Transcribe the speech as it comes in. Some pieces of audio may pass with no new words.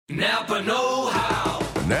Napa know-how.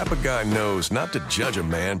 The Napa guy knows not to judge a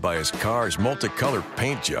man by his car's multicolored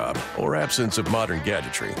paint job or absence of modern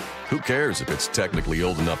gadgetry. Who cares if it's technically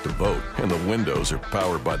old enough to vote and the windows are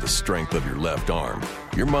powered by the strength of your left arm?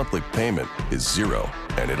 Your monthly payment is zero,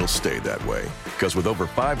 and it'll stay that way. Because with over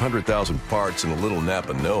 500,000 parts and a little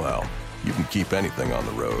Napa know-how, you can keep anything on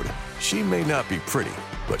the road. She may not be pretty,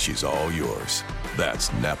 but she's all yours.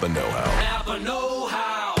 That's Napa know-how. Napa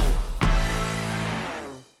know-how.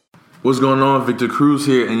 What's going on? Victor Cruz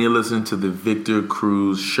here, and you're listening to the Victor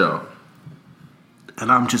Cruz Show.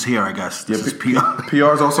 And I'm just here, I guess. This is PR.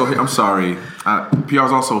 PR's also here. I'm sorry.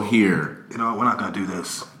 PR's also here. You know what? We're not going to do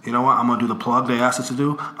this. You know what? I'm going to do the plug they asked us to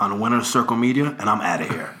do on Winner's Circle Media, and I'm out of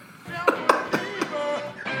here.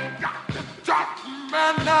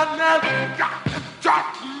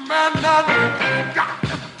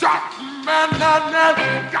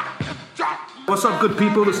 What's up, good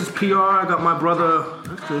people? This is PR. I got my brother.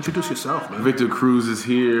 Introduce yourself, man. Victor Cruz is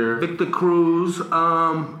here. Victor Cruz.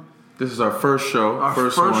 This is our first show. Our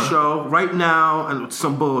first show. Right now, and it's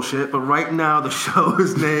some bullshit, but right now the show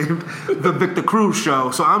is named The Victor Cruz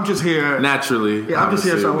Show. So I'm just here. Naturally. Yeah, I'm just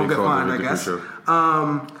here so I won't get fined, I guess.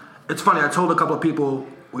 It's funny, I told a couple of people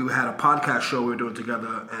we had a podcast show we were doing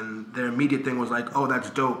together, and their immediate thing was like, oh, that's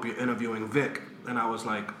dope, you're interviewing Vic. And I was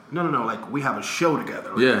like, no, like, we have a show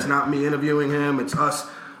together. Like, yeah. It's not me interviewing him, it's us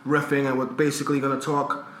riffing, and we're basically going to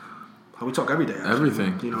talk, we talk every day, actually.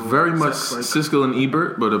 Everything. You know, very much like, Siskel and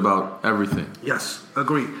Ebert, but about everything. Yes,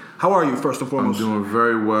 agree. How are you, first and foremost? I'm doing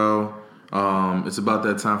very well. It's about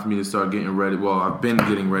that time for me to start getting ready. Well, I've been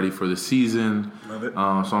getting ready for the season. Love it.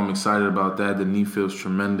 So I'm excited about that. The knee feels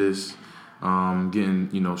tremendous.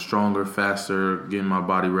 Getting, stronger, faster, getting my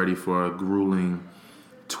body ready for a grueling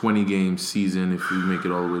 20-game season. If we make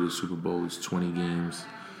it all the way to the Super Bowl, it's 20 games.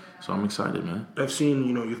 So I'm excited, man. I've seen,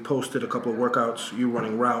 you've posted a couple of workouts, you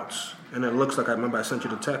running routes, and it looks like, I remember I sent you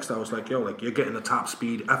the text, I was like, yo, like, you're getting the top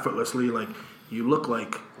speed effortlessly, like, you look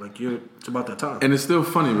like it's about that time. And it's still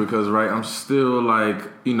funny because, right, I'm still like,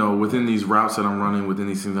 within these routes that I'm running, within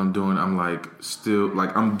these things I'm doing, I'm like, still,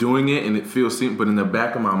 like, I'm doing it and it feels simple, but in the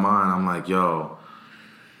back of my mind, I'm like, yo,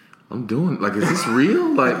 I'm doing, like, is this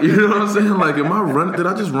real? Like, you know what I'm saying? Like, did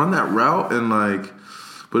I just run that route? And like,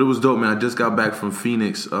 but it was dope, man. I just got back from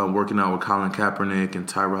Phoenix working out with Colin Kaepernick and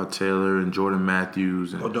Tyrod Taylor and Jordan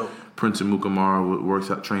Matthews and Prince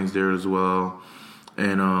Amukamara trains there as well.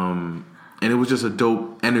 And it was just a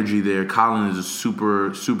dope energy there. Colin is a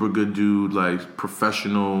super, super good dude, like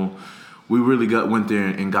professional. We really went there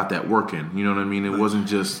and got that working. You know what I mean? It wasn't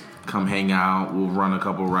just come hang out, we'll run a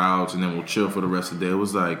couple routes, and then we'll chill for the rest of the day. It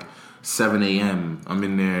was like 7 a.m. I'm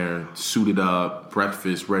in there, suited up,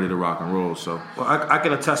 breakfast, ready to rock and roll. So, well, I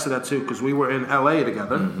can attest to that too because we were in LA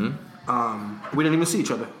together. Mm-hmm. We didn't even see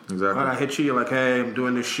each other. Exactly. Right? I hit you, you're like, hey, I'm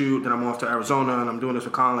doing this shoot, then I'm off to Arizona, and I'm doing this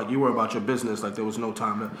with Colin. Like, you were about your business. Like, there was no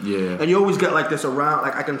time to. Yeah. And you always get like this around.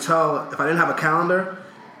 Like, I can tell if I didn't have a calendar,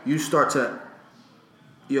 you start to.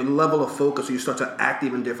 Your level of focus, you start to act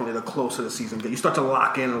even differently the closer the season gets. You start to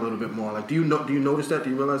lock in a little bit more. Like, do you notice that? Do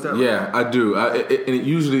you realize that? Yeah, I do. I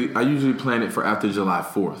usually plan it for after July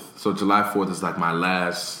 4th. So July 4th is like my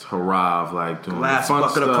last hurrah of like doing last fun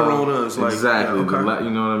bucket stuff. of Coronas. Like, exactly. Yeah, okay.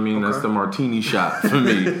 You know what I mean? Okay. That's the martini shot for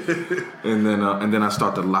me. and then I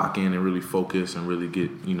start to lock in and really focus and really get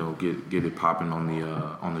it popping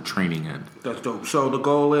on the training end. That's dope. So the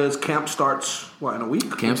goal is camp starts in a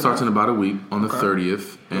week? Camp starts in about a week on the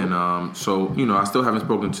 30th. And so, I still haven't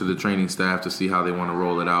spoken to the training staff to see how they want to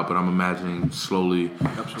roll it out, but I'm imagining slowly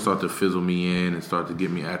start to fizzle me in and start to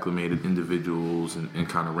get me acclimated individuals and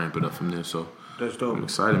kind of ramp it up from there. So that's dope. I'm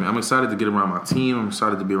excited, man. I'm excited to get around my team. I'm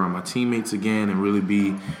excited to be around my teammates again and really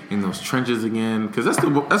be in those trenches again. Because that's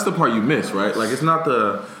the part you miss, right? Like, it's not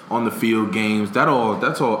the on the field games. That's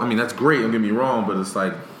all. I mean, that's great. Don't get me wrong, but it's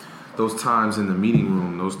like those times in the meeting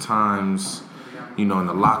room, those times, in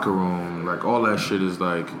the locker room, like all that shit is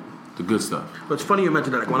like the good stuff. But it's funny you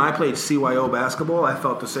mentioned that. Like, when I played CYO basketball, I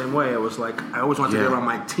felt the same way. It was like I always wanted to be around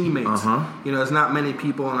my teammates. Uh-huh. There's not many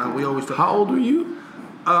people, and we always. How old were you?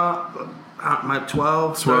 My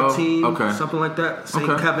 12, 13, okay. something like that. St.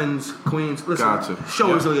 Kevin's, Queens. Listen, Gotcha.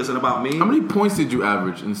 show really isn't about me. How many points did you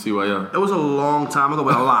average in CYO? It was a long time ago,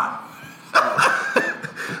 but a lot.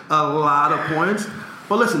 A lot of points.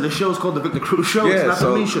 But listen, this show's called The Victor Cruz Show. It's not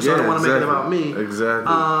the me show, so I don't want to make it about me.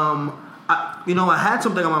 Exactly. I had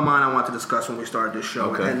something on my mind I wanted to discuss when we started this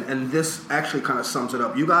show, okay. and this actually kind of sums it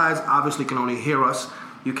up. You guys obviously can only hear us.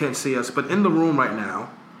 You can't see us. But in the room right now,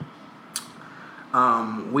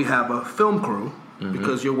 we have a film crew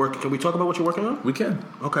because you're working. Can we talk about what you're working on? We can.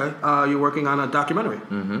 Okay. You're working on a documentary.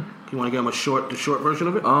 Mm-hmm. Can You want to give them the short version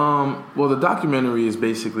of it? Well, the documentary is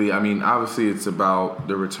basically, I mean, obviously it's about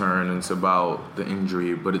the return and it's about the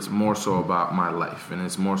injury, but it's more so about my life, and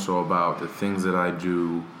it's more so about the things that I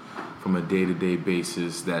do from a day-to-day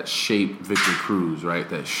basis that shape Victor Cruz, right?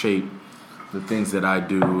 That shape the things that I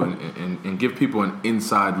do and give people an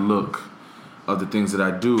inside look of the things that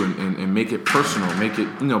I do and make it personal, make it,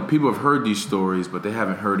 people have heard these stories, but they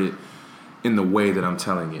haven't heard it in the way that I'm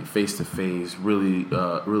telling it, face to face, really,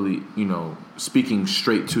 speaking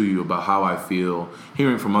straight to you about how I feel,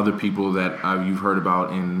 hearing from other people that you've heard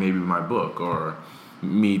about in maybe my book or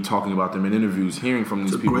me talking about them in interviews, hearing from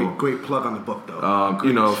these people. Great plug on the book, though.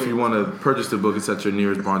 If you want to purchase the book, it's at your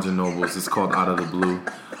nearest Barnes & Nobles. It's called Out of the Blue.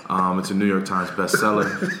 It's a New York Times bestseller.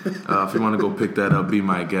 If you want to go pick that up, be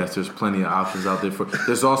my guest. There's plenty of options out there.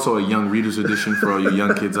 There's also a young reader's edition for all you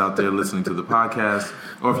young kids out there listening to the podcast.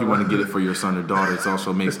 Or if you want to get it for your son or daughter, it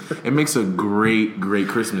also makes a great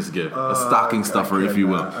Christmas gift, a stocking stuffer, if you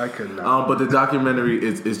will. I could not. But the documentary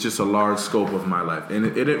is just a large scope of my life,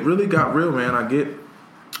 and it really got real, man. I get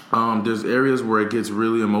there's areas where it gets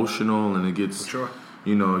really emotional, and it gets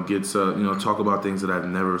talk about things that I've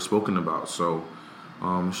never spoken about. So.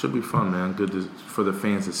 It should be fun, man. Good for the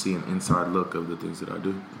fans to see an inside look of the things that I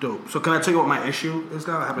do. Dope. So can I tell you what my issue is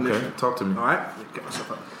now? I have an issue. Okay, talk to me. All right? Get myself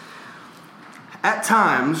up. At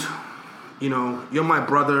times, you're my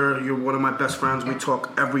brother. You're one of my best friends. We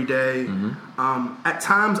talk every day. Mm-hmm. At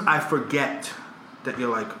times, I forget that you're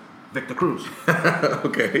like Victor Cruz.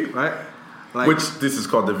 Okay. Right? Which this is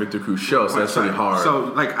called the Victor Cruz Show, so that's really hard.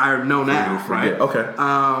 So, I know now, right? Okay.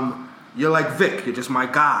 You're like Vic. You're just my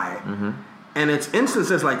guy. Mm-hmm. And it's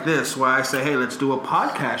instances like this where I say, hey, let's do a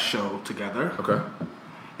podcast show together. Okay.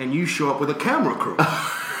 And you show up with a camera crew.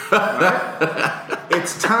 Right?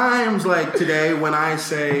 It's times like today when I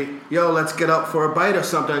say, yo, let's get up for a bite or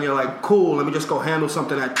something. And you're like, cool, let me just go handle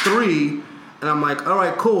something at 3. And I'm like, all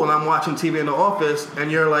right, cool. And I'm watching TV in the office.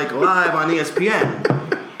 And you're like live on ESPN.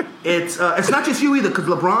 It's not just you either, because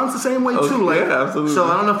LeBron's the same way too. Yeah, absolutely. So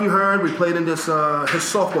I don't know if you heard, we played in this his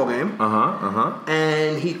softball game.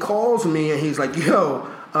 And he calls me and he's like, "Yo,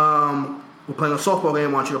 we're playing a softball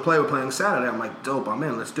game. I want you to play. We're playing Saturday." I'm like, "Dope, I'm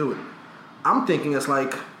in. Let's do it." I'm thinking it's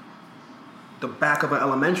like the back of an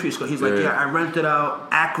elementary school. He's like, "Yeah, I rented out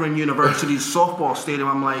Akron University's softball stadium."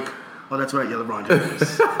 I'm like, "Oh, that's right, yeah, LeBron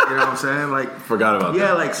James." You know what I'm saying? Like, forgot about that.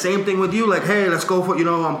 Yeah, like same thing with you. Like, hey, let's go for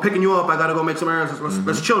I'm picking you up. I gotta go make some errands.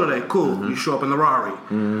 Let's chill today. Cool. Mm-hmm. You show up in the Rari.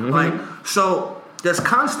 Mm-hmm. Like, so there's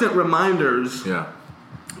constant reminders. Yeah.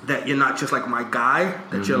 That you're not just like my guy.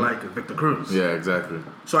 That you're like Victor Cruz. Yeah, exactly.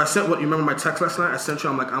 So I sent you remember my text last night? I sent you.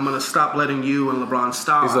 I'm like, I'm gonna stop letting you and LeBron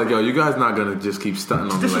style. He's like, yo, you guys not gonna just keep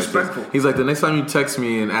stunting on me like this. He's like, the next time you text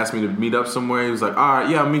me and ask me to meet up somewhere, he was like, all right,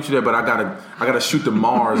 yeah, I'll meet you there, but I gotta shoot to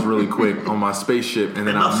Mars really quick on my spaceship, and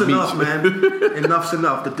then I'll meet you. Man. Enough's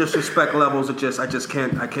enough. The disrespect levels are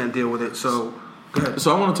I can't deal with it. So.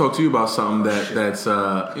 So I want to talk to you about something that's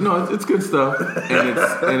it's good stuff,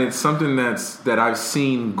 and it's something that I've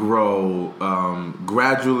seen grow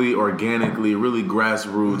gradually, organically, really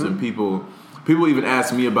grassroots, mm-hmm. and people even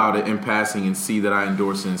ask me about it in passing and see that I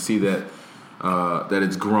endorse it and see that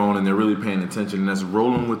it's grown and they're really paying attention, and that's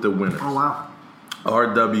Rolling with the Winners. Oh wow.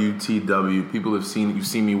 RWTW. People have seen it. You've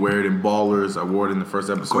seen me wear it in Ballers. I wore it in the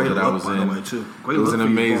first episode that I was in. It was an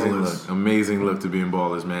amazing look. Amazing look to be in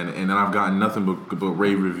Ballers, man. And then I've gotten nothing but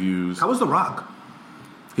rave reviews. How was The Rock?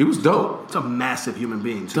 He was dope. He's a massive human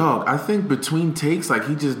being, too. Dog, I think between takes, like,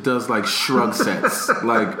 he just does, like, shrug sets.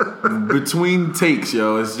 Like, between takes,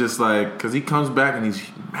 yo, it's just like, because he comes back and he's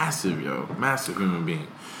massive, yo. Massive human being.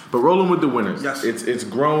 But Rolling with the Winners. Yes. It's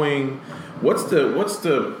growing. What's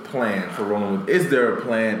the plan for Rolling with? Is there a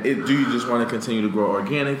plan? Do you just want to continue to grow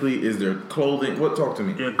organically? Is there clothing? Talk to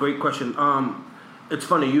me. Yeah, great question. It's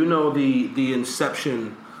funny. The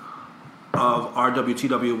inception of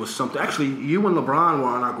RWTW was something. Actually, you and LeBron were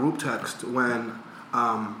on our group text when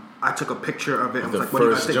I took a picture of it. And was like, "What do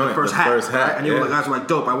you guys think?" The first hat. Right? And you were like, "Guys, were like,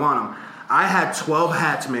 dope. I want them." I had 12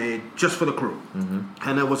 hats made just for the crew, mm-hmm.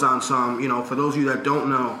 and it was on some. For those of you that don't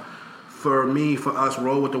know. For us,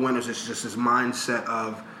 Roll with the Winners is just this mindset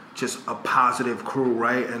of just a positive crew,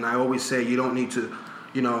 right? And I always say you don't need to,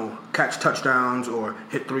 catch touchdowns or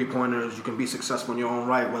hit 3-pointers. You can be successful in your own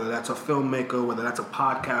right, whether that's a filmmaker, whether that's a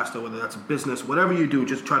podcaster, whether that's a business, whatever you do,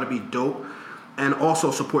 just try to be dope and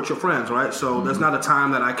also support your friends, right? So mm-hmm. there's not a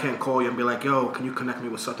time that I can't call you and be like, yo, can you connect me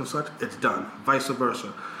with such and such? It's done, vice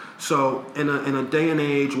versa. So in a day and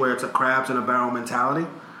age where it's a crabs in a barrel mentality,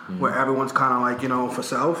 mm-hmm. where everyone's kind of like, for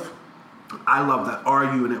self, I love that our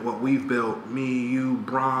unit, what we've built, me, you,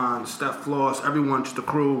 Bron, Steph Floss, everyone, just the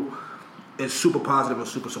crew, is super positive and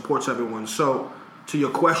super supports everyone. So to your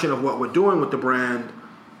question of what we're doing with the brand,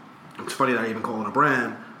 it's funny that I even call it a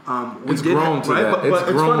brand. It's grown to that. But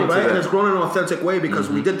it's funny, right? And it's grown in an authentic way because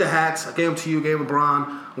Mm-hmm. we did the hats. I gave them to you, gave them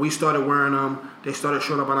Bron. We started wearing them. They started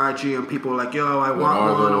showing up on IG, and people were like, "Yo, I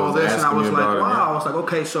want one." All this, and I was like, "Wow!" I was like,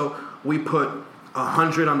 "Okay." So we put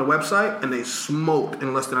 100 on the website, and they smoked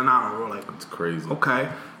in less than an hour. We were like, It's crazy. Okay,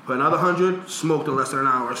 put another 100, smoked in less than an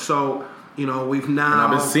hour. So we've now. And I've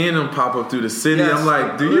been seeing them pop up through the city. Yes. I'm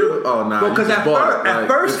like, do you? Oh, nah. Because at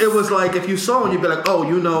first it was like if you saw him, you'd be like, oh,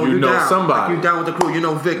 you know down. somebody. Like, you down with the crew. You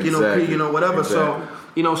know Vic. You know P. You know whatever.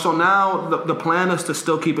 Exactly. So now the plan is to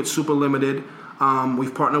still keep it super limited.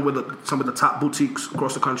 We've partnered with some of the top boutiques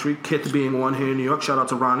across the country. Kith being one here in New York. Shout out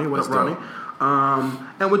to Ronnie. What up, Ronnie?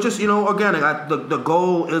 And we're just again, the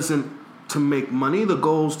goal isn't to make money. The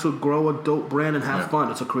goal is to grow a dope brand and have fun.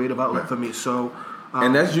 It's a creative outlet for me. So.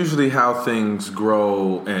 And that's usually how things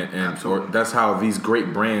grow, or that's how these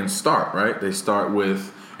great brands start, right? They start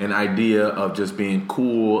with an idea of just being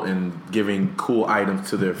cool and giving cool items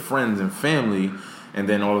to their friends and family, and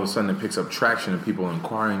then all of a sudden it picks up traction and people are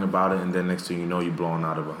inquiring about it, and then next thing you know, you're blowing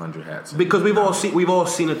out of 100 hats. Because we've all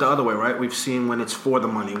seen it the other way, right? We've seen when it's for the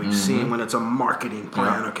money. We've seen when it's a marketing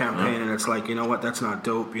plan or campaign, and it's like, you know what, that's not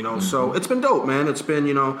dope, So it's been dope, man. It's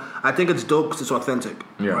been, I think it's dope because it's authentic,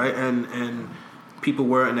 right? And people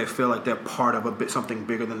wear it and they feel like they're part of something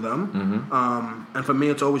bigger than them. And for me,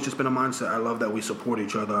 it's always just been a mindset. I love that we support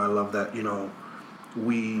each other. I love that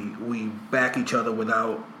we back each other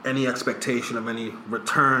without any expectation of any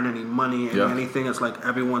return, any money, anything. It's like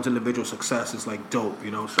everyone's individual success is like dope,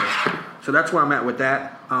 So that's where I'm at with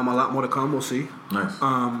that. A lot more to come. We'll see. Nice.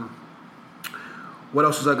 What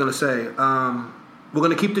else was I gonna say? We're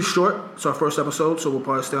gonna keep this short. It's our first episode, so we'll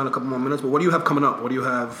probably stay on a couple more minutes. But what do you have coming up? What do you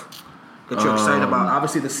have that you're excited about?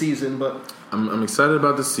 Obviously the season, but I'm excited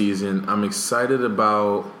about the season. I'm excited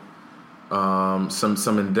about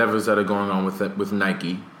some endeavors that are going on with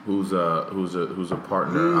Nike, who's a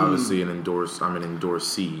partner, obviously I'm an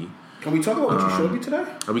endorsee. Can we talk about what you showed me today?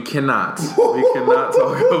 We cannot. We cannot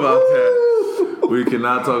talk about that. We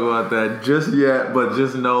cannot talk about that just yet, but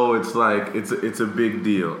just know it's like it's a big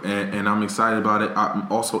deal, and I'm excited about it.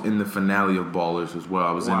 I'm also in the finale of Ballers as well.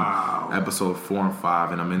 I was in episode 4 and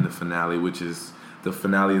 5, and I'm in the finale, which is the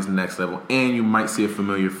finale is next level, and you might see a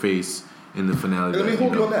familiar face in the finale. Let me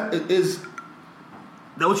hold you on that.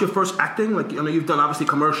 That was your first acting? Like, I know you've done obviously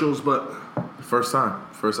commercials, but first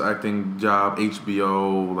acting job,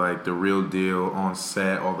 HBO, like the real deal, on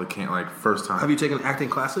set, all the first time. Have you taken acting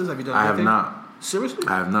classes? Have you done? I anything? have not. Seriously?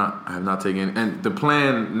 I have not taken. And the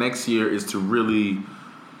plan next year is to really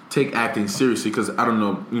take acting seriously, because I don't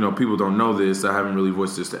know, people don't know this. I haven't really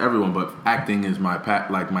voiced this to everyone, but acting is my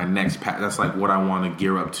my next path. That's like what I want to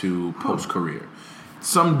gear up to post career.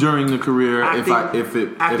 Some during the career, acting, if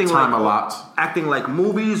time allots. Acting like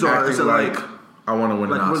movies, or is it like I want to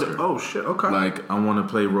win an Oscar? Oh shit! Okay. Like I want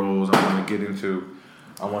to play roles. I want to get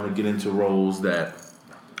into roles that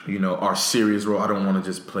are serious roles. I don't want to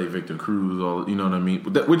just play Victor Cruz, or you know what I mean.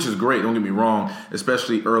 Which is great. Don't get me wrong.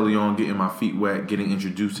 Especially early on, getting my feet wet, getting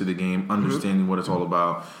introduced to the game, understanding what it's all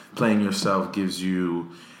about. Playing yourself gives you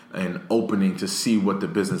an opening to see what the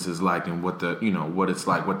business is like and what what it's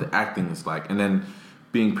like, what the acting is like, and then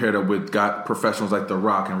being paired up with professionals like The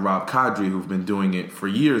Rock and Rob Kadri, who've been doing it for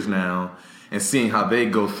years now, and seeing how they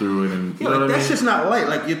go through it. And that's just not light.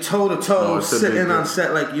 Like you're toe to toe sitting on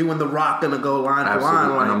set, like you and The Rock gonna go line to line.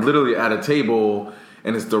 Like, and I'm literally at a table,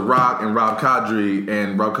 and it's The Rock and Rob Kadri,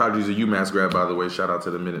 and Rob Kadri's a UMass grad, by the way. Shout out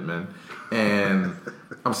to the Minutemen. And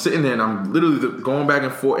I'm sitting there, and I'm literally going back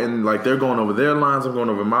and forth, and like they're going over their lines, I'm going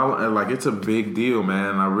over my line, and like it's a big deal,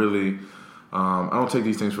 man. I really. I don't take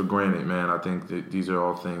these things for granted, man. I think that these are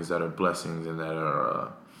all things that are blessings and that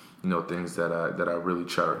are, things that I really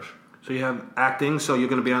cherish. So you have acting. So you're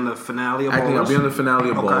going to be on the finale of acting. Ballers? I'll be on the finale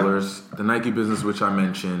of Ballers. The Nike business, which I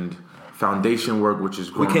mentioned. Foundation work, which is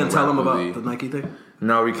growing. We can't tell them rapidly. about the Nike thing.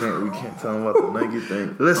 No, we can't. We can't tell them about the Nike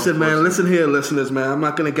thing. Listen, man. Listen here, listeners, man. I'm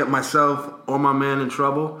not going to get myself or my man in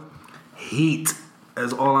trouble. Heat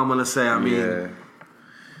is all I'm going to say. I mean.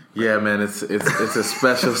 Yeah, man, it's a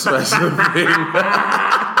special thing.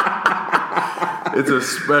 It's a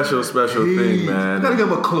special thing, man. You gotta give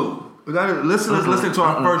them a clue. We got listeners listening to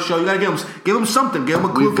our first show. You gotta give them something. Give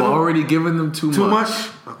them a clue. We've already given them too much.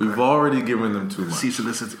 Okay. We've already given them too much. See, so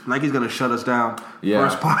this is Nike's gonna shut us down. Yeah.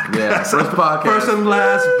 First podcast. Yeah, first podcast. First and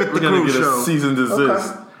last. Vic the Crew We're gonna get show. a cease and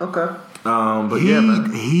desist. Okay. But Heat. yeah,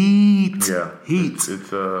 man. Heat. Yeah. Heat.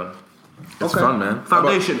 It's It's fun, man.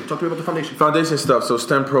 Foundation. Talk to me about the foundation. Foundation stuff. So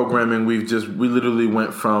STEM programming, we literally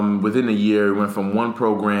went from, within a year, we went from one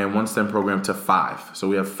STEM program to 5. So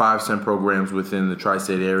we have 5 STEM programs within the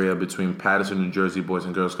tri-state area between Paterson, New Jersey Boys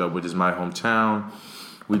and Girls Club, which is my hometown.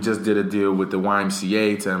 We just did a deal with the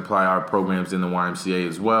YMCA to apply our programs in the YMCA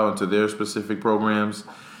as well into their specific programs.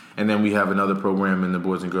 And then we have another program in the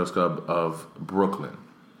Boys and Girls Club of Brooklyn.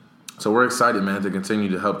 So we're excited, man, to continue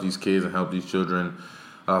to help these kids and help these children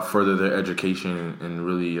further their education and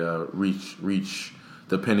really reach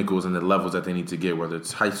the pinnacles and the levels that they need to get, whether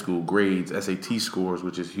it's high school grades, SAT scores,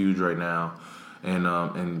 which is huge right now,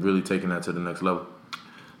 and really taking that to the next level.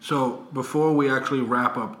 So before we actually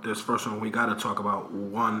wrap up this first one, we got to talk about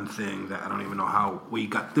one thing that I don't even know how we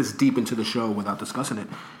got this deep into the show without discussing it.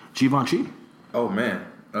 Givenchy. Oh, man.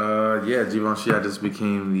 Yeah, Givenchy. I just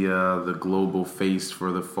became the global face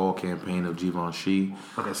for the fall campaign of Givenchy.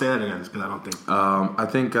 Okay, say that again, because I don't think. I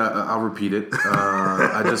think I'll repeat it.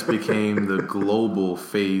 I just became the global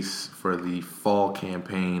face for the fall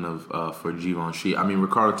campaign of for Givenchy. I mean,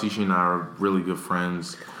 Ricardo Tisci and I are really good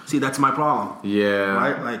friends. See, that's my problem. Yeah,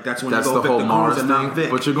 right. Like that's when that's you go the whole Victor Mars Cruz and thing. not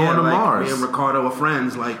Vic. But you're going to Mars. Me and Ricardo are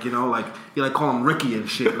friends. Like you call him Ricky and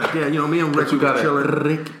shit. Like me and Ricky were chilling.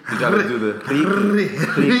 You gotta do the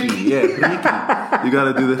Ricky. Yeah, Ricky. You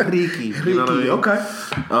gotta do the Ricky. You know what I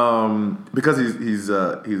mean? Okay. Because he's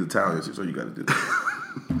Italian, so you gotta do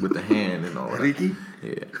that with the hand and all that. Ricky.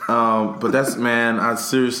 Yeah. But that's, man, I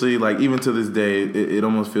seriously, like, even to this day, it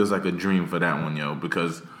almost feels like a dream for that one, yo,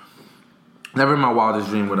 because never in my wildest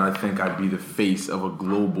dream would I think I'd be the face of a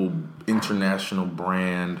global, international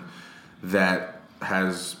brand that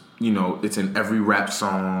has, it's in every rap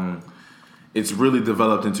song. It's really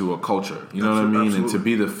developed into a culture. You know what I mean? Absolutely. And to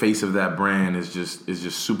be the face of that brand is just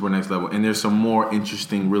super next level. And there's some more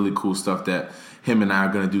interesting, really cool stuff that him and I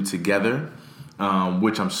are going to do together,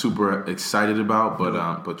 which I'm super excited about.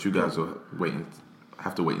 But you guys will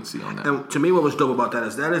have to wait and see on that. And to me, what was dope about that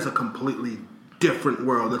is a completely different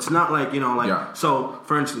world. It's not like, Yeah. So,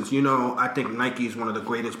 for instance, I think Nike is one of the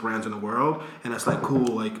greatest brands in the world. And it's like, cool,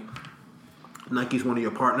 like, Nike's one of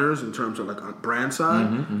your partners in terms of like on brand side.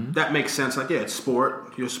 Mm-hmm. That makes sense. Like, yeah, it's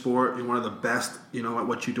sport. You're one of the best, at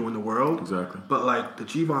what you do in the world. Exactly. But like the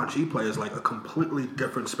Givenchy play is like a completely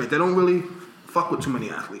different space. They don't really fuck with too many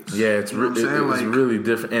athletes. Yeah, it's really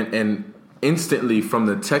different. And instantly from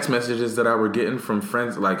the text messages that I were getting from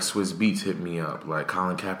friends, like Swiss Beats hit me up, like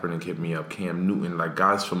Colin Kaepernick hit me up, Cam Newton, like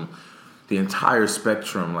guys from the entire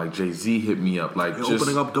spectrum, like Jay-Z hit me up, like you're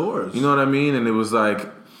opening up doors. You know what I mean? And it was like,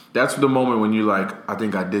 that's the moment when you're like, I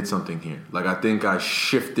think I did something here. Like, I think I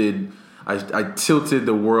shifted, I tilted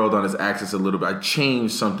the world on its axis a little bit. I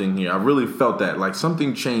changed something here. I really felt that. Like,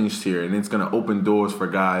 something changed here, and it's going to open doors for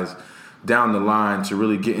guys down the line to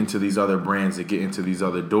really get into these other brands, to get into these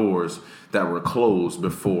other doors that were closed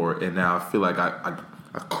before. And now I feel like I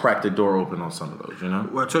cracked the door open on some of those,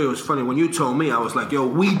 Well, I tell you, it was funny. When you told me, I was like, yo,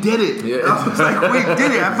 we did it. Yeah. I was like, we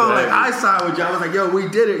did it. I felt like I signed with you. I was like, yo, we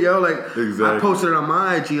did it, yo. Like, exactly. I posted it on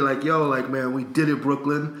my IG, like, yo, like, man, we did it,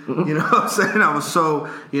 Brooklyn. You know what I'm saying? I was so,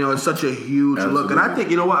 it's such a huge look. And I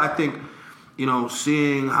think, I think,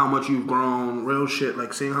 seeing how much you've grown, real shit,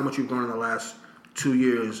 like seeing how much you've grown in the last 2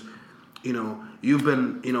 years, you've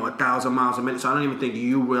been, 1,000 miles a minute. So I don't even think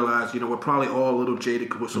you realize, we're probably all a little jaded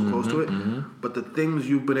because we're so close to it. Mm-hmm. But the things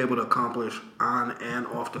you've been able to accomplish on and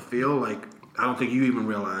off the field, like, I don't think you even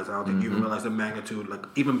realize. I don't think you even realize the magnitude, like,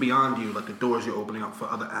 even beyond you, like the doors you're opening up for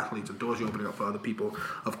other athletes, the doors you're opening up for other people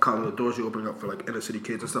of color, the doors you're opening up for, like, inner city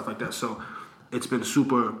kids and stuff like that. So it's been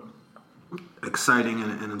super exciting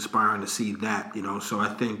and inspiring to see that, So I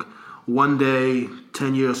think one day,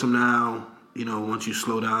 10 years from now, once you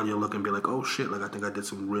slow down, you'll look and be like, oh shit, like I think I did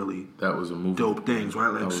some really dope things, right?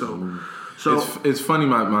 Like so it's funny.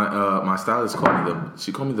 My stylist called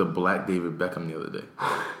me the Black David Beckham the other day,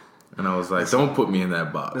 and I was like, don't put me in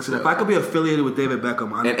that box. Listen, if I could be affiliated with David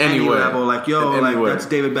Beckham on any level, like that's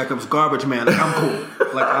David Beckham's garbage man. Like I'm cool.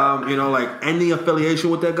 Like like any affiliation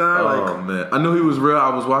with that guy. Oh man, I knew he was real.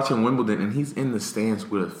 I was watching Wimbledon, and he's in the stands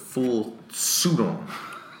with a full suit on.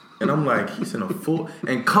 And I'm like, he's in a full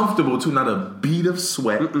and comfortable too, not a bead of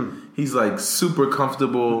sweat. He's like super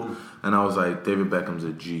comfortable, and I was like, David Beckham's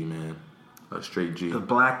a G, man, a straight G. The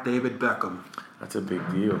Black David Beckham. That's a big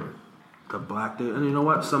deal. The Black David, and you know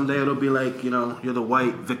what? Someday it'll be like, you're the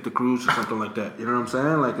white Victor Cruz or something like that. You know what I'm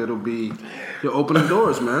saying? Like it'll be, you're opening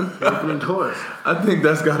doors, man. You're opening doors. I think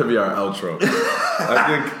that's got to be our outro.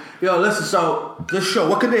 I Yo, listen. So this show,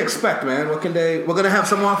 what can they expect, man? We're gonna have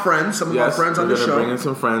some of our friends, of our friends on the show. We're gonna bring in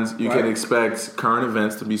some friends. You can expect current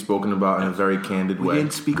events to be spoken about in a very candid way. We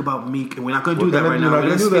didn't speak about Meek, and we're not gonna do that right now. We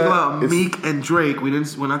didn't speak about Meek and Drake.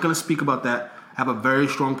 We're not gonna speak about that. Have a very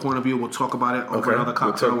strong point of view. We'll talk about it over another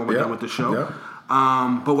cocktail when we're done with the show. Yeah.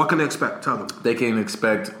 But what can they expect? Tell them. They can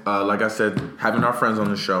expect, like I said, having our friends on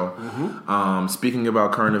the show, speaking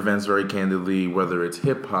about current events very candidly, whether it's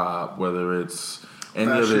hip hop, whether it's any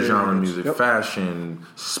other genre of music, fashion,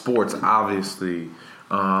 sports, obviously.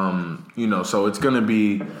 So it's going to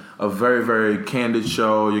be a very, very candid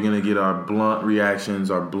show. You're going to get our blunt reactions,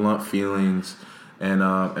 our blunt feelings,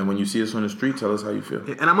 and when you see us on the street, tell us how you feel.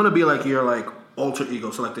 And I'm going to be like your like alter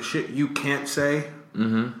ego, so like the shit you can't say.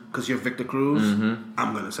 Because you're Victor Cruz,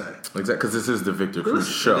 I'm gonna say exactly because this is the Victor Cruz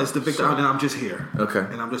show. It's the Victor, and I'm just here. Okay,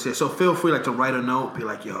 and I'm just here. So feel free to write a note, be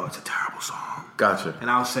like, "Yo, it's a terrible song." Gotcha. And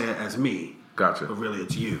I'll say it as me. Gotcha. But really,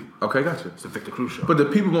 it's you. Okay, gotcha. It's the Victor Cruz show. But the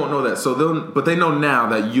people won't know that, but they know now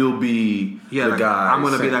that you'll be the guy. I'm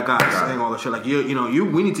gonna be that guy saying all the shit. Like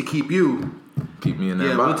we need to keep you. Keep me in that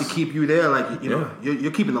box. Yeah, we need to keep you there. Like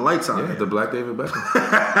you're keeping the lights on. Yeah, the Black David Beckham.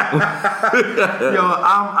 Yo,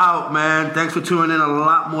 I'm out, man. Thanks for tuning in. A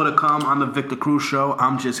lot more to come on the Victor Cruz show.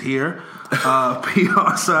 I'm just here.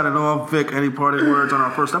 PR signing off. Vic, any parting words on our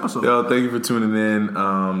first episode? Yo, thank you for tuning in.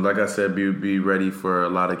 Like I said, be ready for a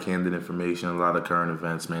lot of candid information, a lot of current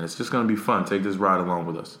events, man. It's just gonna be fun. Take this ride along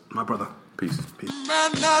with us. My brother. Peace.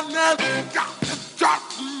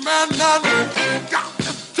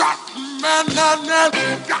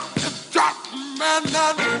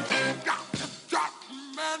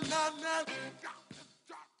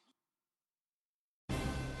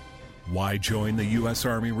 Why join the U.S.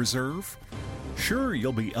 Army Reserve? Sure,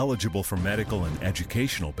 you'll be eligible for medical and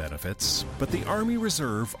educational benefits, but the Army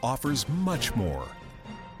Reserve offers much more.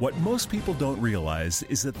 What most people don't realize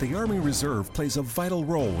is that the Army Reserve plays a vital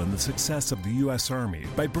role in the success of the U.S. Army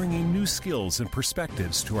by bringing new skills and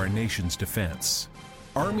perspectives to our nation's defense.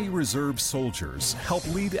 Army Reserve soldiers help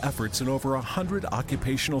lead efforts in over 100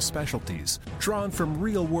 occupational specialties drawn from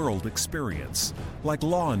real-world experience, like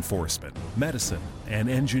law enforcement, medicine, and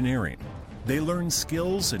engineering. They learn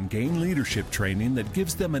skills and gain leadership training that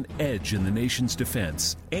gives them an edge in the nation's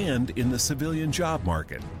defense and in the civilian job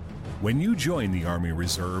market. When you join the Army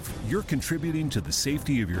Reserve, you're contributing to the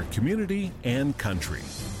safety of your community and country.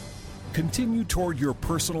 Continue toward your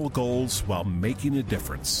personal goals while making a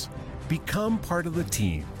difference. Become part of the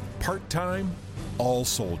team, part-time,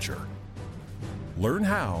 all-soldier. Learn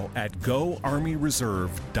how at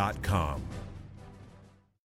GoArmyReserve.com.